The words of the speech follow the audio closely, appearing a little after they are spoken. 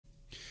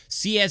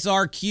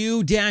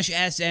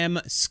CSRQ-SM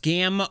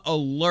scam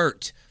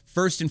alert.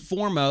 First and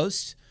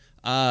foremost,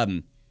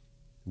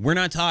 we're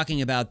not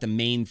talking about the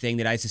main thing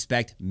that I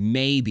suspect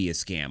may be a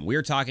scam.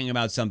 We're talking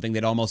about something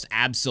that almost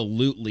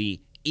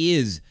absolutely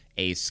is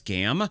a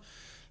scam.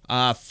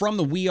 From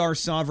the We Are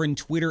Sovereign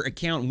Twitter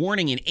account,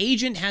 warning, an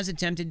agent has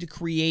attempted to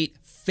create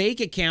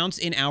fake accounts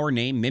in our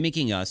name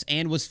mimicking us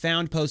and was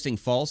found posting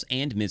false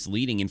and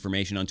misleading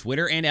information on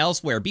Twitter and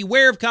elsewhere.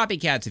 Beware of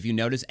copycats. If you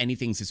notice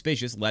anything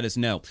suspicious, let us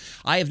know.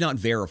 I have not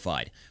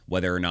verified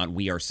whether or not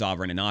We Are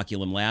Sovereign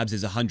Inoculum Labs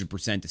is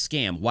 100% a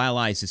scam, while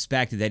I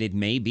suspect that it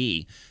may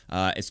be,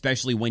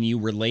 especially when you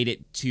relate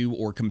it to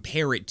or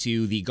compare it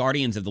to the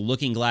Guardians of the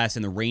Looking Glass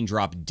and the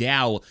Raindrop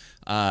DAO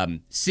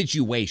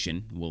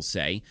situation, we'll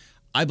say.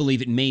 I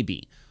believe it may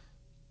be.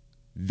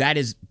 That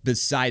is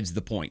besides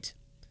the point.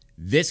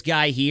 This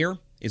guy here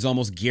is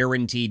almost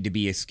guaranteed to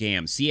be a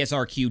scam.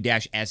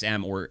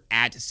 CSRQ-SM or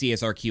at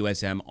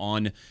CSRQ-SM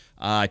on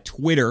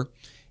Twitter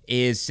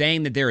is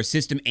saying that they're a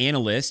system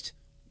analyst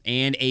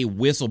and a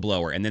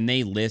whistleblower, and then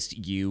they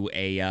list you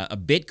a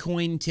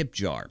Bitcoin tip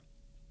jar.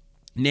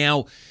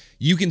 Now,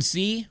 you can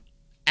see,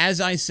 as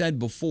I said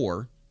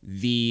before,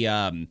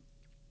 the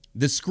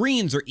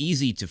screens are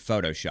easy to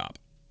Photoshop.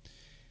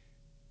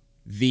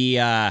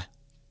 This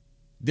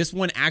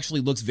one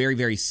actually looks very,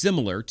 very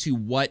similar to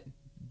what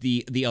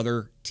the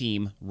other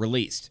team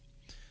released.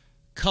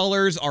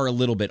 Colors are a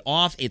little bit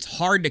off. It's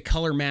hard to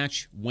color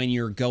match when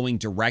you're going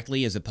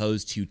directly as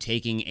opposed to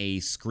taking a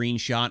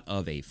screenshot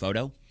of a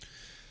photo.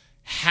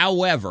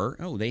 However,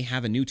 oh, they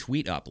have a new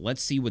tweet up.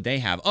 Let's see what they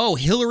have. Oh,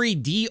 Hillary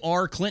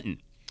D.R. Clinton.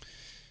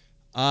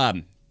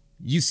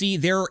 You see,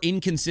 there are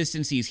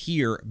inconsistencies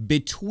here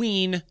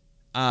between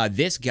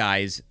this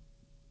guy's,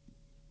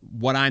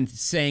 what I'm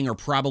saying are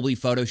probably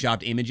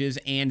Photoshopped images,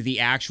 and the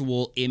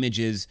actual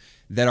images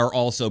that are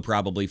also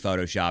probably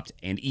Photoshopped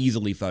and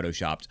easily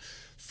Photoshopped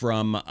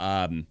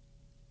from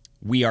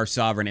We Are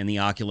Sovereign and the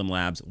Inoculum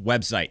Labs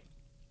website.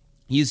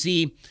 You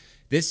see,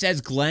 this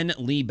says Glenn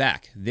Lee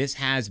Beck. This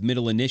has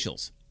middle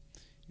initials.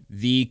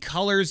 The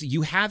colors,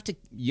 you have to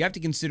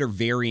consider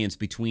variance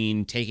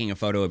between taking a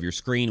photo of your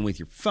screen with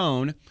your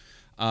phone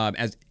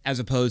as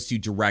opposed to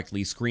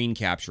directly screen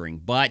capturing,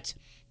 but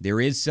there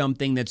is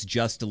something that's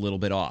just a little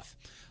bit off.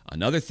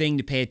 Another thing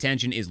to pay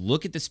attention is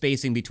look at the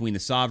spacing between the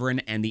sovereign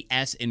and the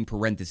S in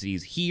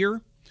parentheses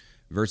here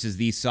versus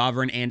the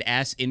sovereign and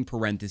S in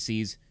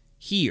parentheses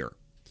here.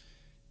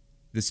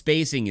 The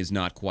spacing is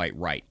not quite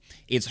right.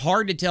 It's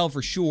hard to tell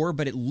for sure,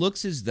 but it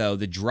looks as though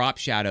the drop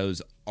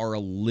shadows are a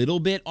little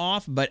bit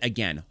off, but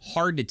again,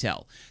 hard to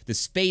tell. The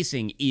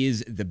spacing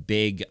is the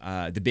big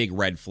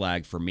red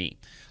flag for me.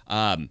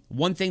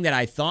 One thing that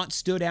I thought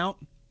stood out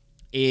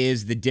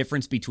is the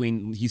difference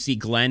between, you see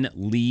Glenn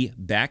Lee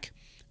Beck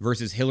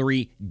versus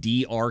Hillary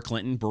D.R.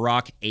 Clinton,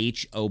 Barack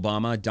H.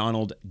 Obama,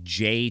 Donald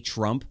J.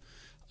 Trump.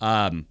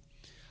 I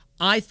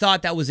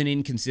thought that was an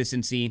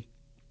inconsistency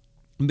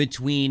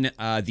between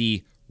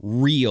the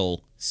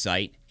real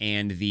site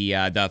and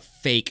the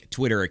fake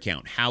Twitter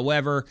account.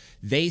 However,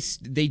 they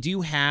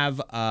do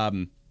have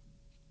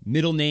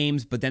middle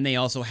names, but then they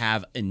also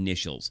have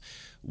initials,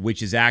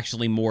 which is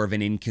actually more of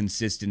an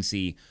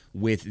inconsistency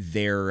with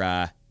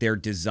their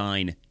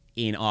design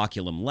in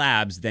Inoculum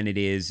Labs than it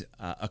is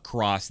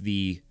across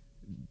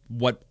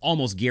what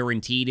almost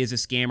guaranteed is a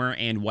scammer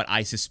and what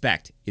I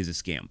suspect is a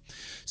scam.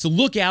 So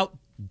look out.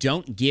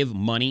 Don't give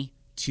money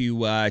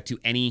to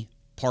any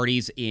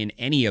parties in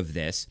any of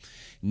this.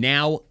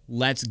 Now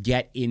let's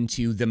get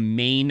into the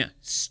main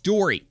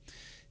story.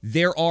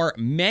 There are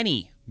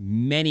many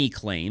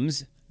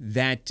claims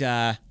that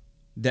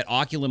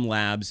Inoculum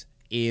Labs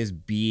is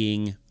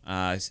being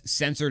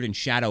censored and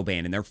shadow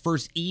banned. In their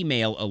first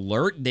email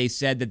alert, they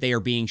said that they are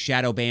being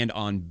shadow banned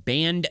on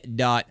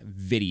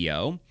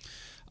banned.video.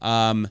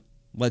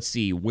 Let's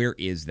see, where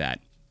is that?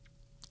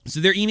 So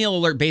their email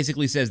alert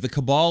basically says the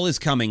cabal is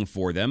coming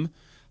for them.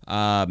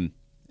 And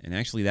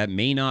actually, that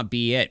may not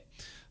be it.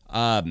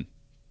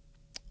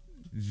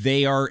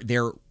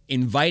 They're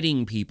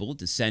inviting people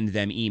to send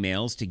them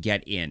emails to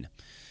get in.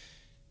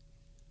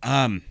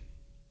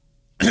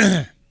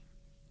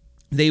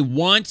 They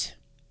want...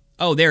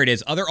 Oh, there it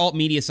is. Other alt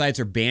media sites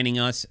are banning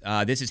us.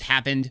 This has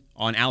happened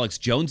on Alex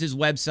Jones's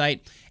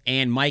website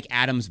and Mike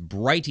Adams'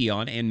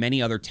 Brighteon and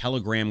many other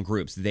Telegram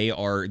groups.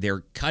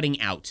 They're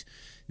cutting out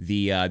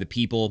the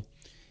people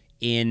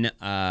in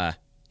the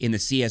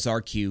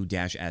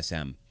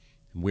CSRQ-SM.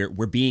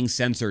 We're being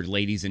censored,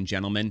 ladies and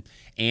gentlemen.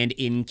 And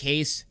in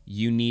case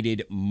you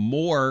needed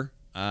more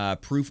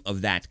proof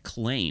of that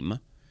claim,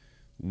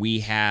 we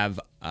have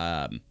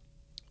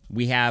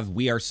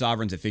We Are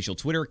Sovereign's official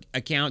Twitter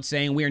account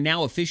saying we are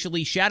now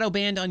officially shadow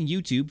banned on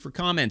YouTube for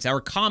comments.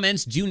 Our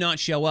comments do not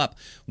show up.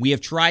 We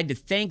have tried to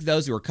thank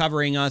those who are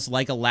covering us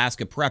like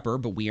Alaska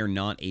Prepper, but we are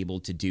not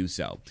able to do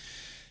so.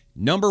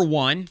 Number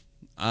one,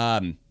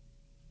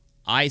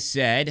 I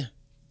said,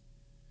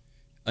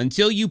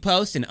 until you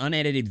post an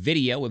unedited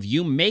video of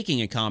you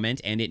making a comment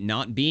and it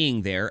not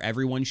being there,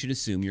 everyone should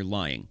assume you're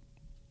lying.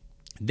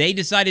 They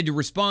decided to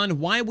respond,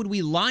 why would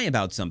we lie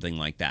about something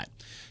like that?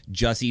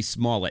 Jussie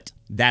Smollett.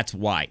 That's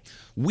why.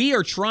 We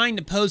are trying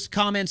to post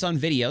comments on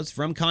videos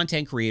from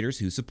content creators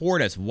who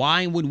support us.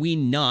 Why would we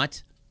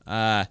not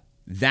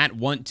that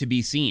want to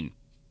be seen?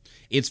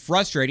 It's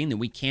frustrating that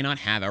we cannot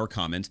have our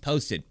comments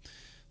posted.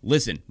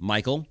 Listen,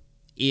 Michael,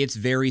 it's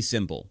very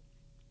simple.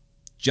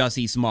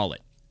 Jussie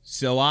Smollett.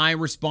 So I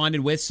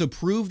responded with, so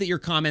prove that your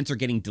comments are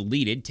getting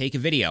deleted, take a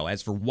video.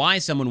 As for why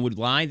someone would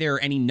lie, there are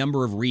any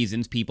number of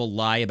reasons people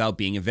lie about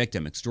being a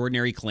victim.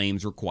 Extraordinary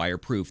claims require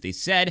proof. They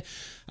said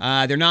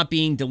they're not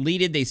being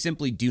deleted, they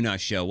simply do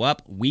not show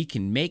up. We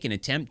can make an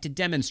attempt to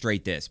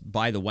demonstrate this.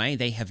 By the way,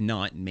 they have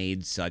not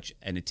made such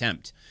an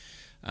attempt.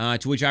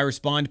 To which I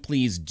respond,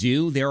 please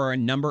do. There are a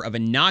number of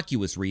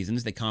innocuous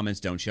reasons that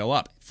comments don't show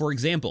up. For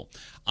example,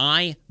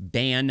 I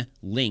ban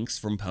links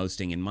from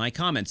posting in my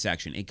comment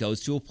section. It goes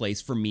to a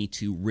place for me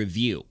to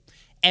review.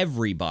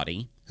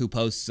 Everybody who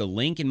posts a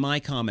link in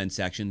my comment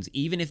sections,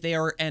 even if they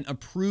are an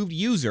approved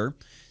user,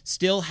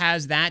 still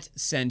has that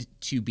sent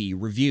to be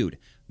reviewed.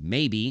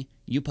 Maybe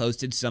you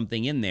posted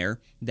something in there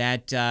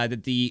that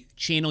the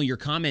channel you're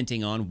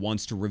commenting on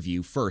wants to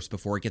review first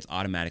before it gets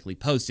automatically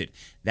posted.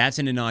 That's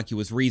an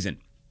innocuous reason.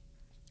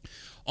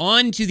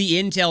 On to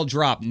the intel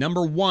drop.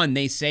 Number 1,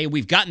 they say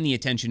we've gotten the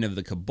attention of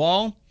the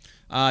cabal.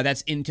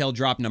 That's intel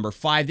drop number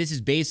 5. This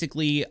is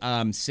basically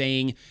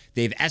saying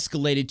they've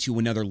escalated to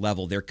another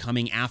level. They're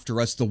coming after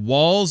us. The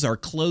walls are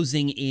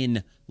closing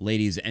in,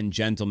 ladies and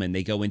gentlemen.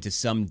 They go into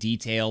some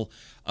detail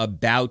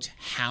about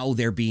how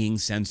they're being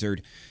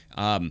censored.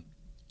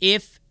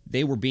 If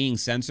they were being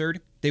censored,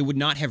 they would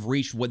not have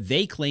reached what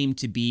they claim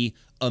to be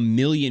 1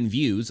 million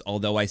views,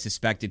 although I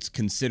suspect it's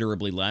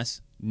considerably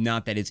less.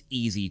 Not that it's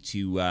easy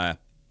to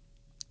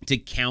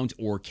count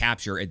or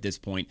capture at this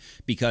point,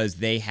 because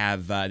they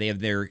have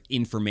their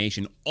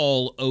information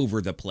all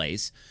over the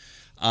place.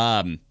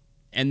 And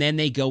then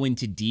they go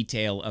into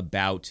detail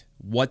about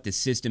what the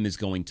system is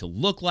going to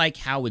look like,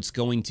 how it's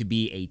going to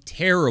be a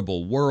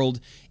terrible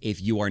world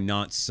if you are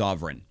not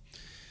sovereign.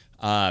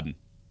 And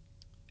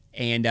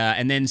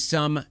then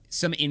some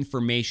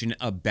information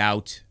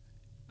about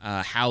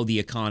how the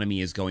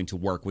economy is going to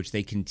work, which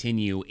they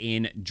continue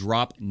in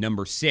drop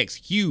number 6.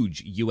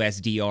 Huge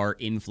USDR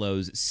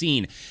inflows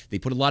seen. They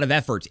put a lot of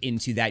effort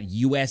into that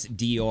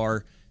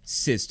USDR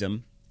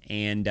system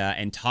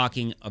and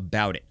talking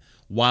about it,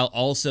 while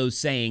also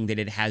saying that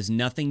it has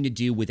nothing to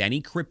do with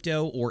any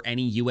crypto or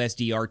any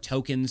USDR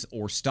tokens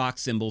or stock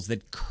symbols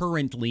that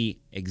currently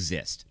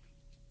exist.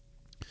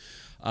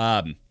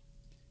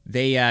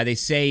 They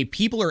say,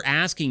 people are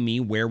asking me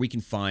where we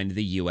can find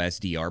the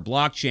USDR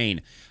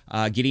blockchain.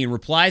 Gideon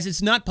replies,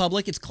 it's not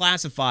public, it's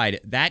classified.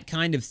 That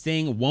kind of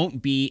thing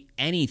won't be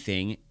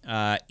anything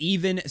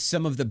even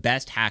some of the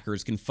best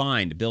hackers can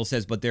find. Bill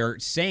says, but they're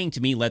saying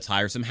to me, let's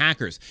hire some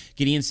hackers.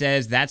 Gideon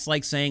says, that's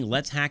like saying,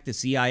 let's hack the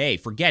CIA.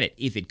 Forget it.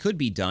 If it could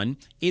be done,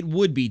 it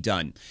would be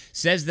done.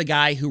 Says the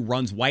guy who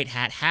runs White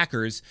Hat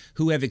Hackers,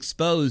 who have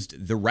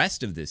exposed the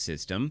rest of this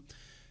system.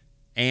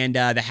 And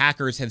the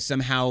hackers have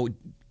somehow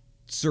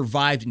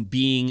survived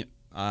being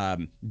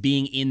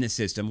in the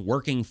system,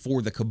 working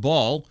for the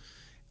cabal,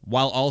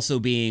 while also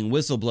being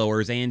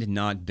whistleblowers and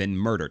not been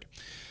murdered.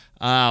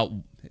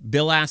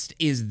 Bill asked,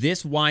 is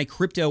this why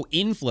crypto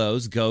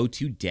inflows go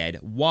to dead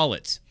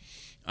wallets?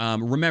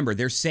 Remember,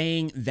 they're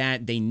saying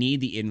that they need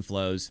the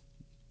inflows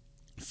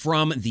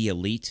from the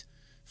elite,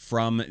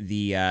 from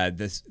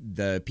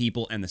the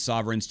people and the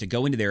sovereigns to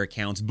go into their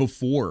accounts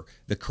before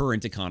the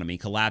current economy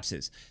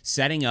collapses,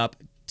 setting up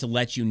to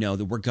let you know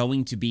that we're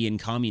going to be in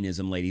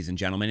communism, ladies and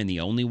gentlemen, and the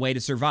only way to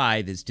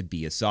survive is to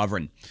be a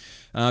sovereign.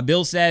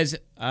 Bill says,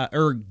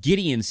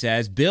 Gideon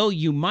says, Bill,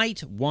 you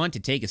might want to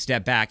take a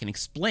step back and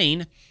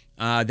explain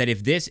that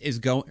if this is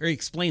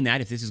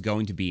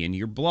going to be in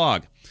your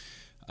blog.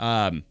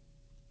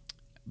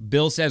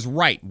 Bill says,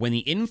 right, when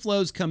the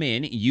inflows come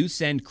in, you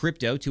send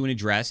crypto to an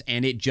address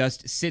and it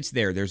just sits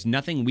there. There's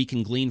nothing we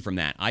can glean from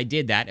that. I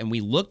did that and we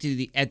looked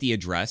at the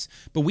address,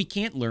 but we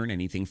can't learn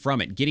anything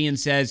from it. Gideon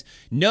says,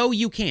 no,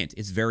 you can't.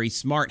 It's very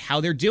smart how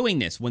they're doing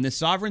this. When the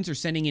sovereigns are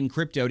sending in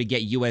crypto to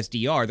get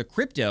USDR, the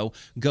crypto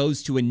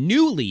goes to a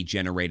newly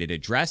generated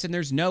address and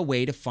there's no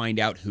way to find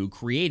out who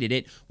created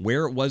it,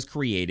 where it was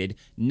created,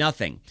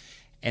 nothing.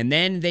 And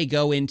then they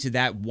go into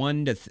that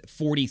 1 to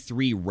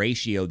 43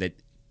 ratio that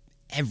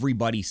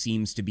everybody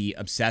seems to be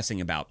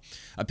obsessing about.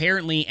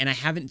 Apparently, and I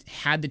haven't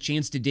had the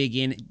chance to dig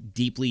in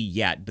deeply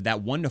yet, but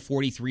that 1 to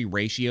 43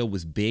 ratio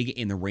was big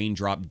in the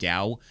Raindrop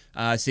DAO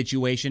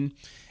situation.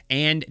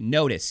 And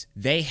notice,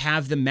 they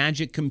have the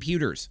magic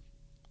computers,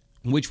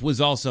 which was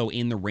also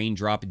in the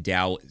Raindrop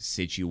DAO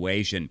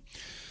situation.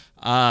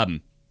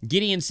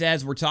 Gideon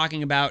says, we're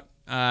talking about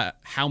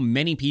how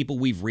many people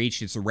we've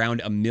reached. It's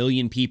around 1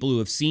 million people who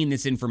have seen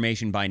this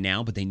information by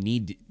now, but they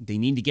need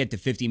to get to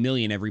 50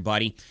 million,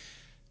 everybody.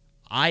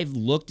 I've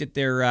looked at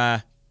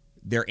their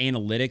their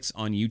analytics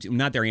on YouTube,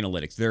 not their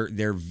analytics,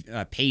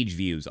 their page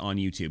views on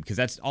YouTube, because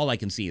that's all I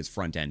can see is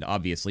front end,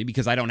 obviously,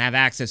 because I don't have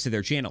access to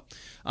their channel.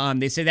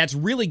 They say that's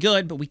really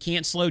good, but we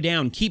can't slow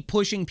down. Keep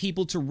pushing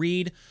people to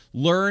read,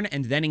 learn,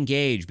 and then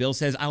engage. Bill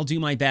says, I'll do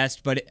my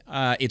best, but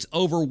it's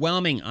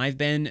overwhelming. I've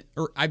been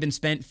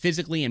spent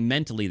physically and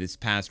mentally this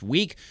past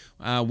week.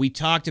 We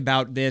talked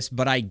about this,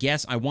 but I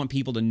guess I want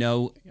people to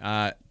know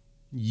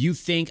you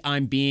think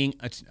I'm being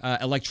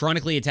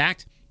electronically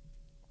attacked?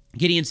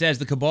 Gideon says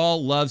the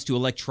cabal loves to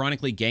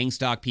electronically gang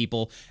stalk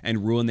people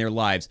and ruin their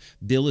lives.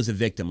 Bill is a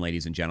victim,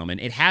 ladies and gentlemen.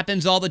 It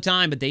happens all the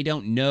time, but they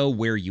don't know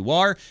where you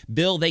are.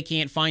 Bill, they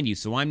can't find you,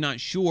 so I'm not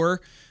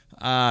sure.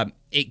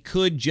 It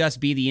could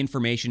just be the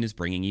information is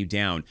bringing you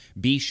down.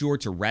 Be sure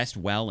to rest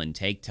well and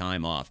take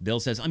time off. Bill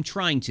says, I'm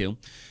trying to.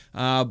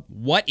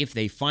 What if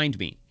they find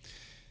me?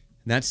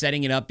 That's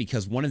setting it up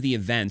because one of the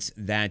events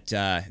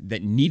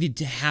that needed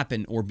to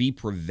happen or be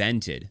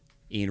prevented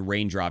in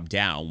Raindrop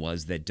Down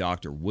was that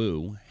Dr.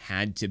 Wu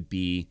had to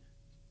be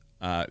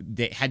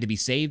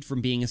saved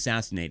from being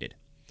assassinated.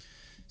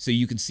 So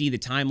you can see the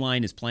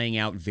timeline is playing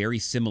out very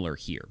similar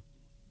here.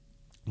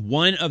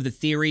 One of the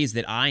theories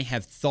that I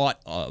have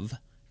thought of,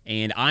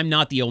 and I'm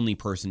not the only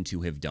person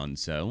to have done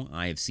so,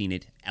 I have seen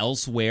it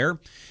elsewhere,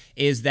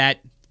 is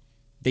that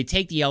they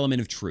take the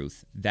element of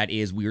truth. That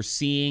is, we're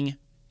seeing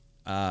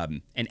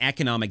an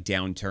economic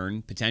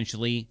downturn,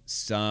 potentially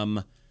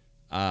some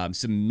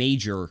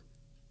major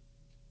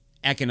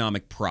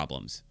economic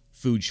problems,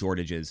 food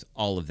shortages,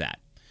 all of that.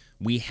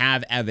 We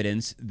have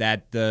evidence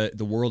that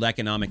the World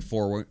Economic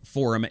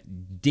Forum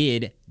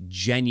did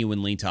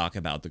genuinely talk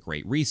about the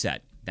Great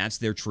Reset. That's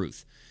their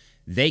truth.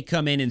 They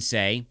come in and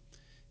say,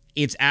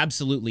 it's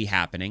absolutely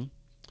happening.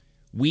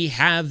 We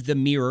have the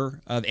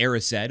mirror of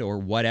Erised, or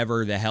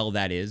whatever the hell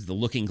that is, the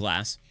looking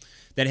glass,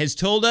 that has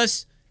told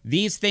us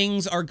these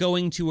things are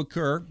going to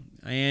occur,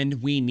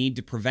 and we need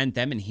to prevent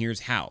them, and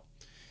here's how.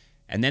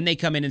 And then they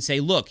come in and say,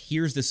 look,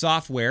 here's the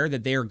software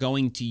that they are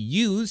going to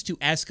use to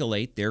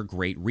escalate their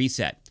Great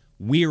Reset.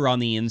 We're on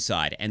the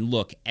inside. And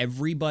look,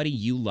 everybody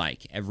you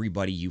like,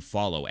 everybody you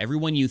follow,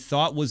 everyone you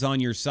thought was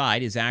on your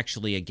side is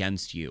actually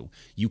against you.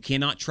 You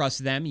cannot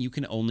trust them. You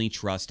can only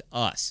trust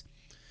us.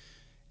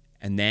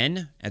 And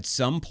then at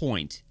some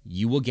point,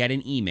 you will get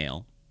an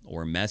email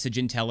or a message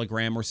in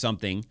Telegram or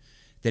something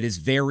that is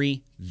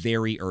very,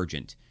 very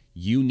urgent.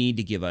 You need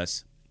to give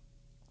us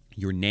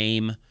your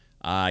name,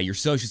 your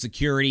social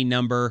security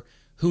number.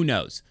 Who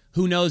knows?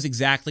 Who knows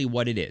exactly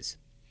what it is?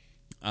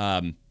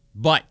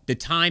 But the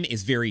time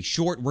is very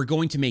short. We're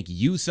going to make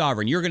you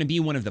sovereign. You're going to be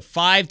one of the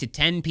 5 to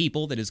 10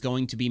 people that is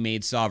going to be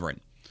made sovereign.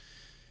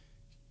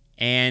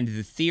 And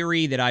the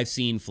theory that I've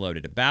seen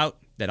floated about,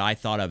 that I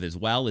thought of as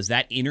well, is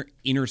that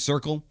inner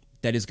circle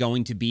that is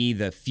going to be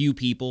the few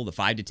people, the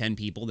 5 to 10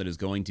 people that is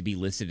going to be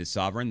listed as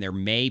sovereign. There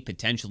may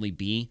potentially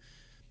be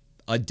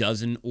a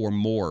dozen or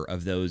more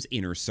of those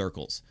inner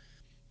circles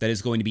that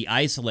is going to be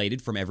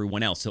isolated from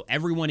everyone else. So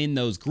everyone in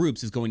those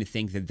groups is going to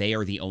think that they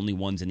are the only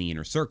ones in the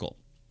inner circle.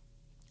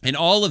 And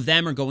all of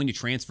them are going to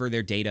transfer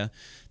their data,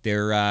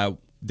 their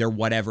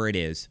whatever it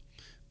is,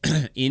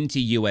 into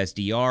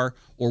USDR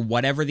or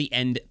whatever the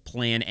end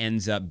plan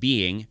ends up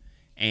being.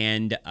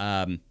 And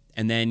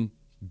then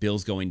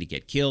Bill's going to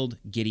get killed.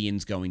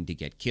 Gideon's going to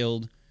get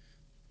killed.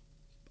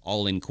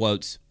 All in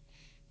quotes.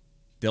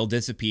 They'll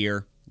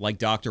disappear like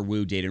Dr.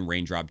 Wu did in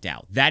Raindrop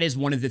Down. That is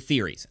one of the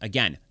theories.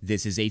 Again,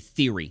 this is a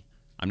theory.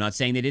 I'm not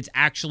saying that it's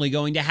actually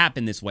going to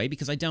happen this way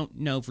because I don't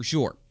know for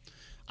sure.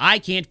 I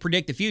can't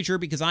predict the future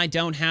because I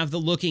don't have the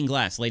looking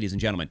glass, ladies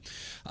and gentlemen.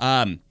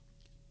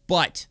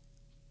 But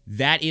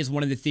that is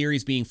one of the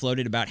theories being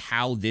floated about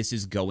how this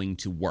is going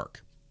to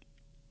work.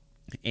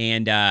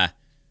 And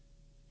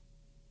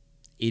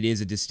it is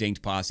a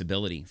distinct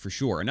possibility for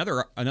sure.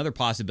 Another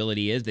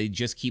possibility is they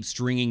just keep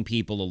stringing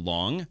people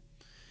along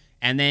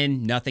and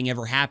then nothing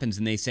ever happens.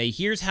 And they say,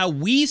 here's how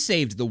we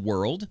saved the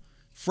world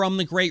from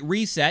the Great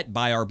Reset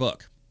by our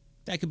book.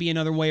 That could be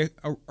another way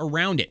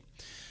around it.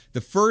 The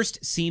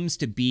first seems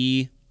to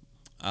be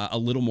a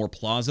little more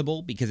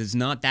plausible because it's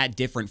not that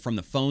different from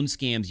the phone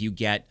scams you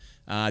get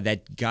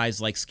that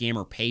guys like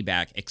Scammer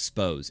Payback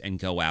expose and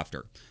go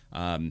after.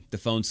 The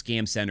phone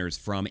scam centers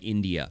from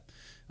India.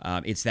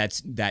 It's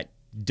that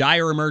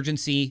dire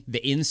emergency,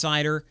 the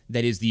insider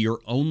that is your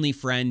only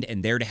friend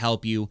and there to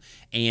help you,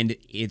 and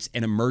it's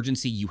an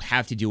emergency. You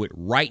have to do it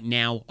right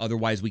now,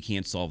 otherwise we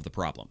can't solve the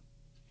problem.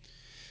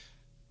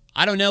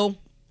 I don't know.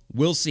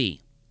 We'll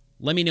see.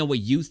 Let me know what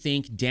you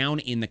think down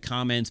in the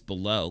comments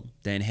below.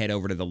 Then head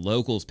over to the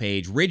locals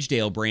page,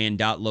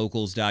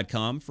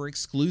 ridgedalebrand.locals.com, for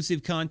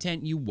exclusive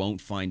content you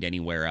won't find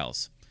anywhere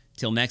else.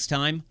 Till next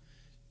time,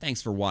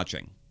 thanks for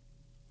watching.